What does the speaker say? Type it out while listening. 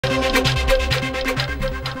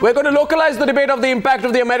We're going to localize the debate of the impact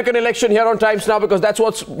of the American election here on Times Now, because that's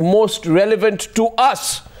what's most relevant to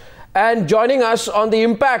us. And joining us on the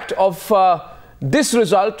impact of this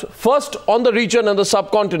result, first on the region and the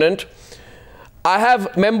subcontinent, I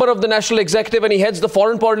have member of the National Executive, and he heads the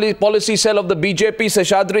foreign policy cell of the BJP,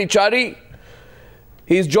 Sheshadri Chari.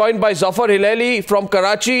 He's joined by Zafar Hilaly from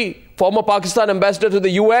Karachi, former Pakistan ambassador to the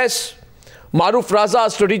US. Maroof Raza,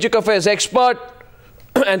 strategic affairs expert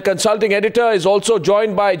and consulting editor, is also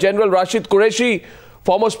joined by General Rashid Qureshi,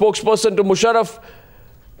 former spokesperson to Musharraf.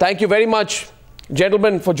 Thank you very much,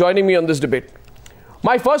 gentlemen, for joining me on this debate.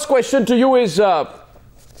 My first question to you is,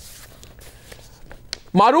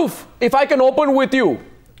 Maroof, if I can open with you,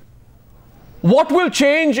 what will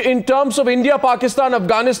change in terms of India, Pakistan,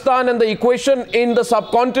 Afghanistan and the equation in the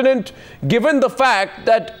subcontinent, given the fact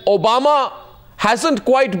that Obama hasn't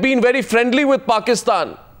quite been very friendly with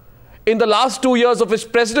Pakistan in the last 2 years of his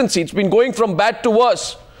presidency? It's been going from bad to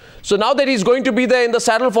worse. So now that he's going to be there in the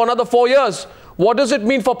saddle for another 4 years, what does it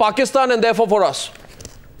mean for Pakistan and therefore for us?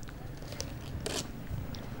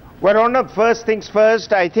 Well, Arnab, first things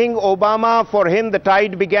first, I think Obama, for him, the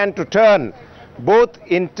tide began to turn, both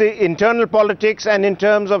in internal politics and in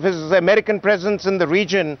terms of his American presence in the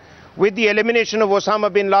region, with the elimination of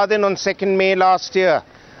Osama bin Laden on 2nd May last year.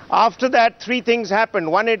 After that, three things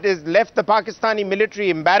happened. One, it has left the Pakistani military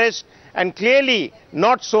embarrassed and clearly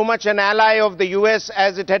not so much an ally of the US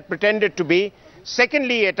as it had pretended to be.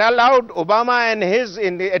 Secondly, it allowed Obama and his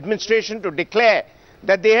administration to declare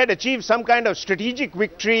that they had achieved some kind of strategic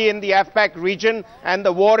victory in the AfPak region and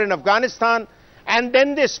the war in Afghanistan. And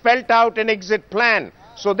then they spelt out an exit plan.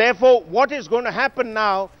 So therefore, what is going to happen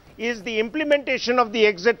now is the implementation of the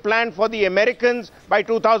exit plan for the Americans by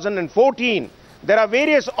 2014. There are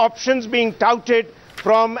various options being touted,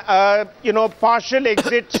 from partial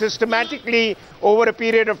exit systematically over a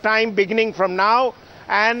period of time beginning from now.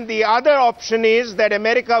 And the other option is that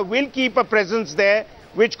America will keep a presence there,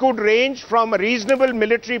 which could range from a reasonable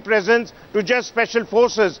military presence to just special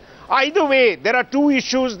forces. Either way, there are two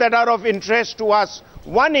issues that are of interest to us.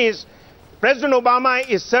 One is, President Obama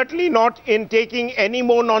is certainly not in taking any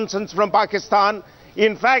more nonsense from Pakistan.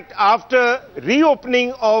 In fact, after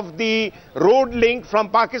reopening of the road link from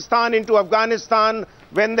Pakistan into Afghanistan,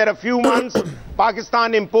 when there are few months,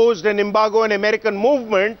 Pakistan imposed an embargo on American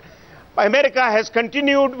movement, America has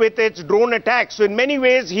continued with its drone attacks. So in many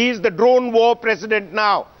ways, he is the drone war president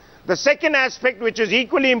now. The second aspect, which is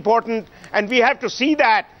equally important, and we have to see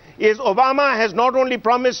that, is Obama has not only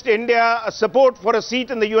promised India support for a seat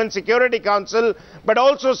in the UN Security Council, but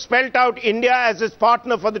also spelt out India as his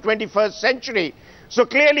partner for the 21st century. So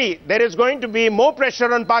clearly, there is going to be more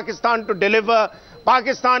pressure on Pakistan to deliver.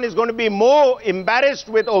 Pakistan is going to be more embarrassed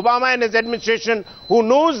with Obama and his administration, who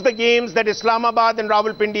knows the games that Islamabad and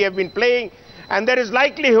Rawalpindi have been playing. And there is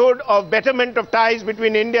likelihood of betterment of ties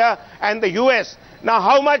between India and the US. Now,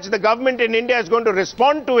 how much the government in India is going to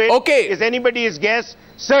respond to it is anybody's guess.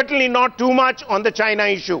 Certainly not too much on the China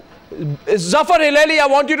issue. Zafar Hilaly, I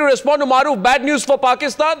want you to respond to Maroof. Bad news for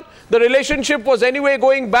Pakistan. The relationship was anyway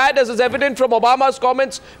going bad, as is evident from Obama's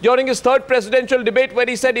comments during his third presidential debate, where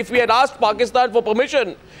he said if we had asked Pakistan for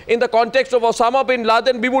permission in the context of Osama bin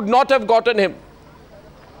Laden, we would not have gotten him.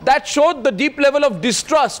 That showed the deep level of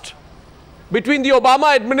distrust between the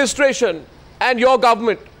Obama administration and your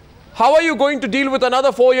government. How are you going to deal with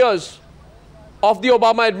another 4 years of the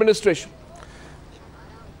Obama administration?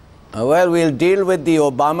 Well, we'll deal with the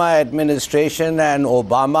Obama administration and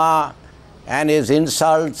Obama and his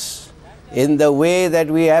insults in the way that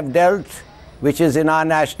we have dealt, which is in our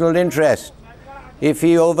national interest. If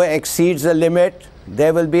he over exceeds the limit,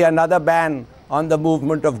 there will be another ban on the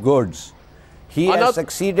movement of goods. He has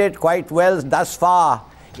succeeded quite well thus far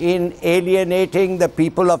in alienating the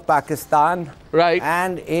people of Pakistan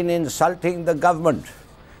and in insulting the government.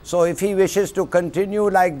 So if he wishes to continue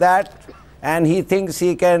like that, and he thinks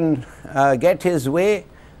he can get his way,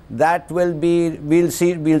 that will be, we'll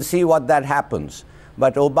see what that happens.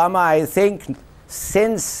 But Obama, I think,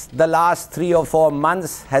 since the last 3 or 4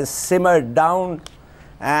 months, has simmered down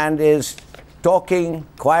and is talking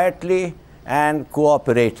quietly and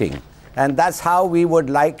cooperating. And that's how we would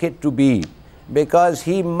like it to be, because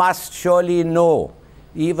he must surely know,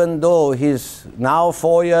 even though he's now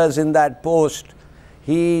 4 years in that post,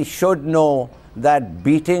 he should know that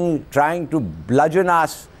trying to bludgeon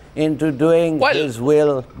us into doing his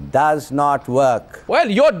will does not work. Well,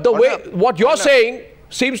 what you're saying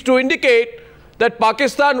seems to indicate that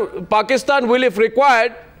Pakistan will, if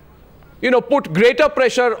required, put greater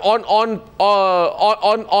pressure on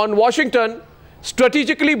Washington,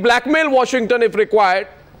 strategically blackmail Washington if required,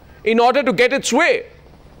 in order to get its way.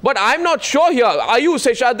 But I'm not sure here, are you,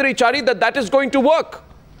 Sheshadri Chari, that is going to work?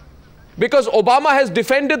 Because Obama has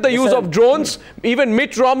defended the use of drones. Even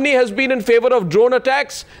Mitt Romney has been in favor of drone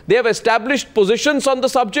attacks. They have established positions on the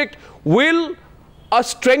subject. Will a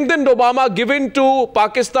strengthened Obama give in to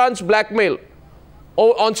Pakistan's blackmail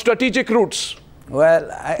on strategic routes?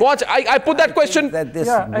 Well, I put that question.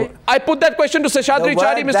 I put that question to Sheshadri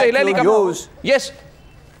Chari, Mr. Hilaly. Yes.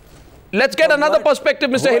 Let's get another perspective,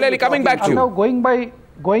 Mr. Hilaly, coming back to you. Now, going by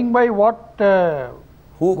what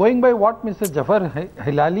Mr. Zafar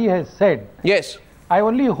Hilaly has said. Yes. I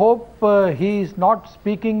only hope he is not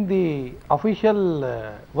speaking the official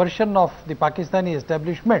version of the Pakistani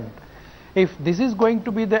establishment. If this is going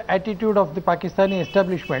to be the attitude of the Pakistani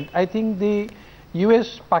establishment, I think the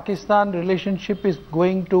US-Pakistan relationship is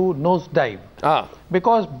going to nosedive.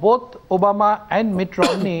 Because both Obama and Mitt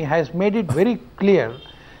Romney has made it very clear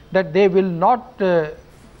that they will not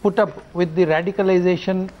put up with the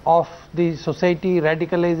radicalization of the society,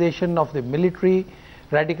 radicalization of the military,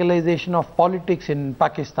 radicalization of politics in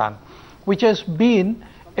Pakistan, which has been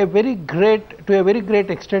to a very great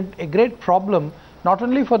extent, a great problem, not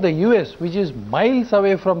only for the US, which is miles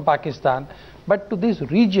away from Pakistan, but to this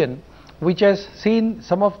region, which has seen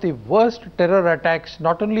some of the worst terror attacks,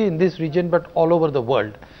 not only in this region, but all over the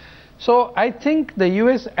world. So I think the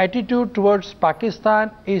US attitude towards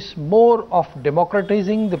Pakistan is more of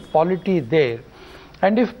democratizing the polity there.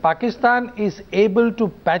 And if Pakistan is able to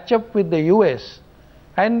patch up with the US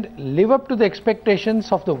and live up to the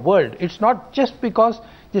expectations of the world, it's not just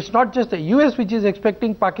the US which is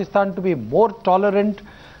expecting Pakistan to be more tolerant,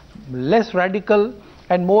 less radical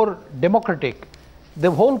and more democratic. The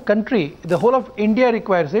whole country, the whole of India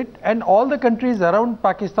requires it, and all the countries around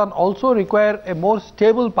Pakistan also require a more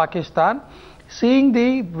stable Pakistan, seeing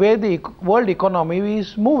the way the world economy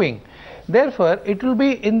is moving. Therefore, it will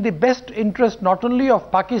be in the best interest not only of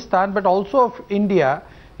Pakistan but also of India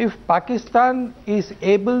if Pakistan is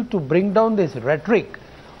able to bring down this rhetoric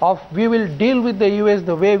of we will deal with the US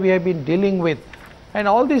the way we have been dealing with, and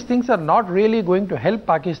all these things are not really going to help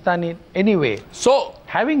Pakistan in any way. So,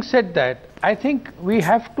 having said that, I think we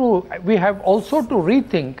have also to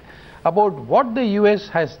rethink about what the US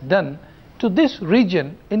has done to this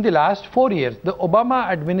region in the last 4 years. The Obama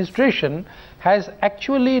administration has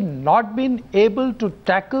actually not been able to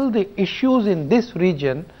tackle the issues in this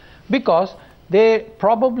region because they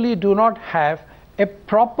probably do not have a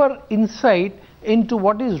proper insight into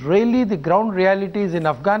what is really the ground realities in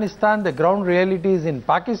Afghanistan, the ground realities in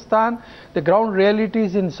Pakistan, the ground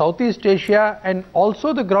realities in Southeast Asia, and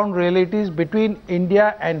also the ground realities between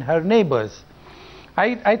India and her neighbors.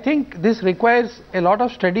 I think this requires a lot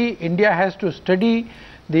of study. India has to study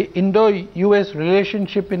the Indo-US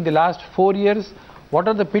relationship in the last 4 years. What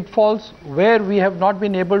are the pitfalls, where we have not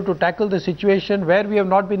been able to tackle the situation, where we have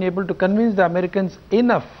not been able to convince the Americans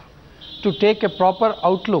enough to take a proper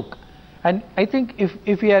outlook. And I think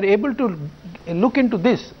if we are able to look into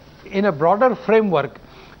this in a broader framework,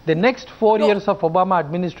 the next 4 years of Obama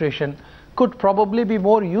administration could probably be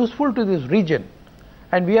more useful to this region.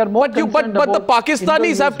 And we are more concerned about the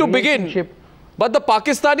Pakistanis have to begin. But the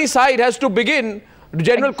Pakistani side has to begin,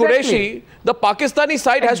 General Qureshi, the Pakistani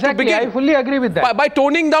side has to begin. I fully agree with that. By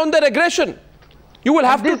toning down their aggression. You will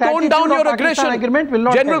have to tone down your aggression.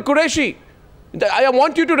 General Qureshi, I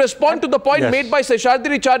want you to respond to the point made by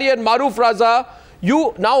Sheshadri Chari and Maroof Raza.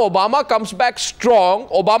 Now Obama comes back strong.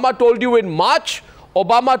 Obama told you in March,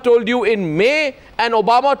 Obama told you in May, and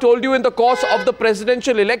Obama told you in the course of the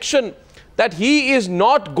presidential election that he is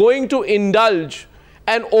not going to indulge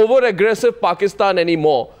an over-aggressive Pakistan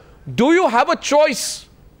anymore. Do you have a choice,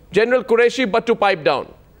 General Qureshi, but to pipe down?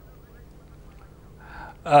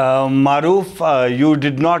 Maroof, you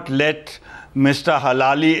did not let Mr.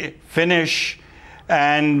 Hilaly finish,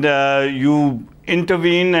 and you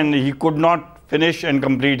intervened and he could not finish and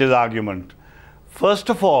complete his argument. First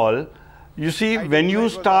of all, you see, when you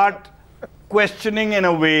start questioning in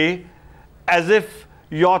a way as if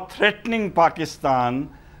you're threatening Pakistan,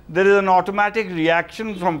 there is an automatic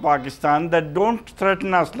reaction from Pakistan that don't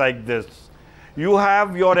threaten us like this. You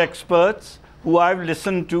have your experts who I've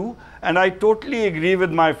listened to, and I totally agree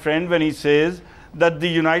with my friend when he says that the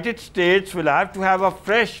United States will have to have a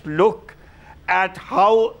fresh look at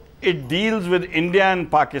how it deals with India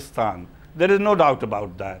and Pakistan. There is no doubt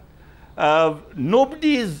about that.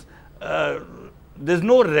 There's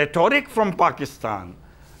no rhetoric from Pakistan.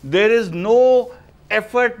 There is no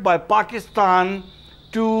effort by Pakistan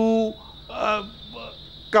to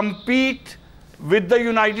compete with the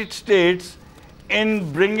United States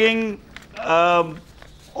in bringing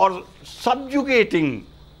or subjugating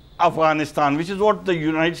Afghanistan, which is what the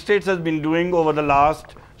United States has been doing over the last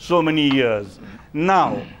so many years.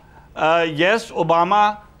 Now, yes,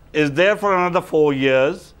 Obama is there for another 4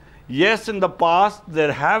 years. Yes, in the past,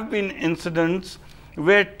 there have been incidents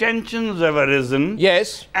where tensions have arisen.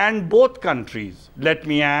 Yes. And both countries, let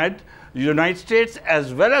me add, the United States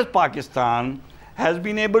as well as Pakistan has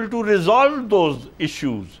been able to resolve those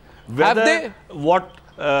issues. Whether Have they? What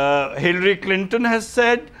Hillary Clinton has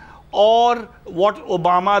said or what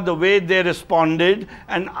Obama, the way they responded,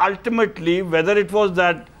 and ultimately whether it was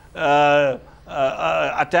that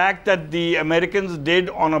attack that the Americans did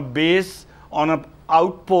on a base, on an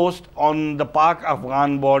outpost on the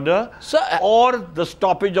Pak-Afghan border, or the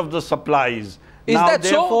stoppage of the supplies. Is now, that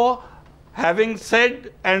therefore, so? Having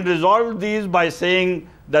said and resolved these by saying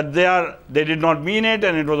that they did not mean it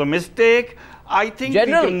and it was a mistake, I think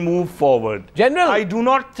General, we can move forward. General, I do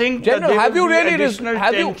not think General, that there have will you be really additional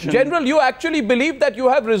tension. General, you actually believe that you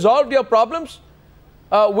have resolved your problems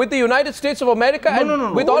with the United States of America?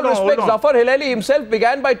 No, with all respect, Zafar Hilaly himself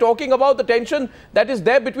began by talking about the tension that is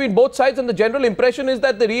there between both sides, and the general impression is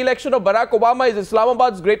that the re-election of Barack Obama is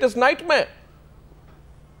Islamabad's greatest nightmare.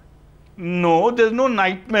 No, there's no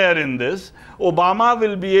nightmare in this. Obama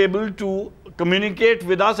will be able to communicate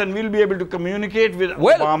with us, and we'll be able to communicate with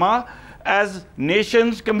Obama as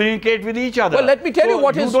nations communicate with each other. Well, let me tell you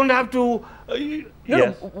what you is... don't have to...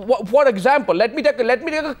 yes. For example, let me take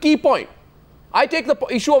a key point. I take the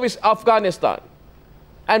issue of Afghanistan.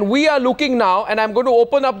 And we are looking now, and I'm going to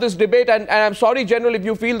open up this debate, and I'm sorry, General, if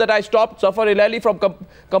you feel that I stopped Zafar Hilaly from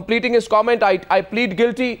completing his comment. I plead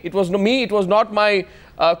guilty. It was me, it was not my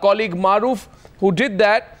colleague Maroof who did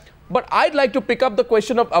that. But I'd like to pick up the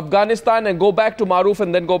question of Afghanistan and go back to Maroof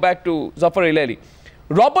and then go back to Zafar Hilaly.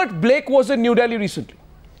 Robert Blake was in New Delhi recently.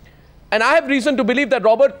 And I have reason to believe that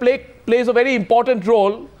Robert Blake plays a very important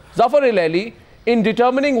role, Zafar Hilaly, in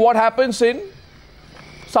determining what happens in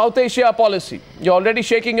South Asia policy. You're already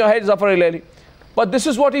shaking your head, Zafar Hilaly. But this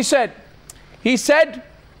is what he said. He said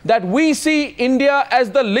that we see India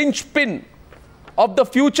as the linchpin of the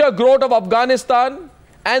future growth of Afghanistan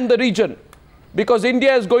and the region, because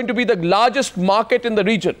India is going to be the largest market in the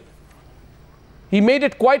region. He made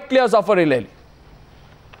it quite clear, Zafar Hilaly.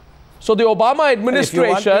 So the Obama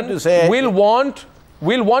administration will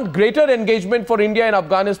want greater engagement for India in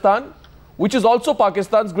Afghanistan, which is also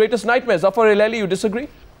Pakistan's greatest nightmare. Zafar Hilaly, you disagree?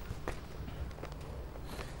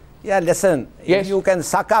 Yeah, listen, if you can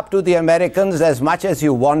suck up to the Americans as much as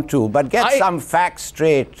you want to, but get some facts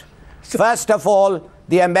straight. First of all,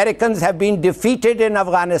 the Americans have been defeated in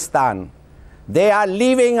Afghanistan. They are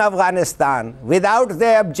leaving Afghanistan without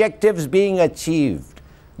their objectives being achieved.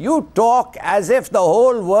 You talk as if the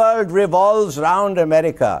whole world revolves around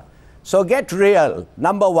America. So get real,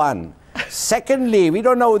 number one. Secondly, we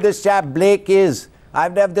don't know who this chap Blake is.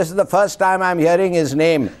 This is the first time I'm hearing his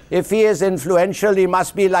name. If he is influential, he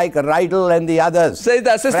must be like Rydell and the others. Says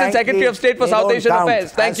the Assistant Secretary of State for South Asian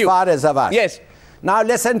Affairs. Thank you. As far as of us. Yes. Now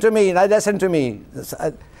listen to me.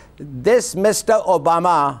 This Mr.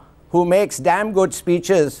 Obama, who makes damn good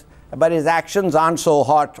speeches, but his actions aren't so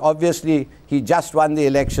hot. Obviously, he just won the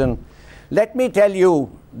election. Let me tell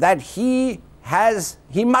you that he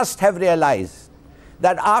must have realized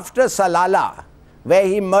that after Salala, where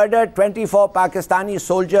he murdered 24 Pakistani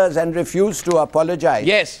soldiers and refused to apologize.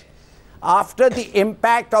 Yes. After the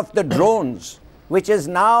impact of the drones, which is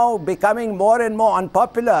now becoming more and more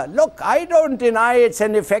unpopular. Look, I don't deny it's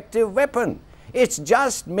an effective weapon. It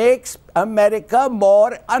just makes America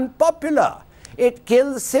more unpopular. It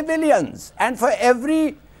kills civilians. And for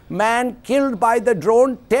every man killed by the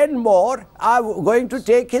drone, 10 more are going to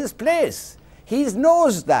take his place. He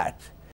knows that.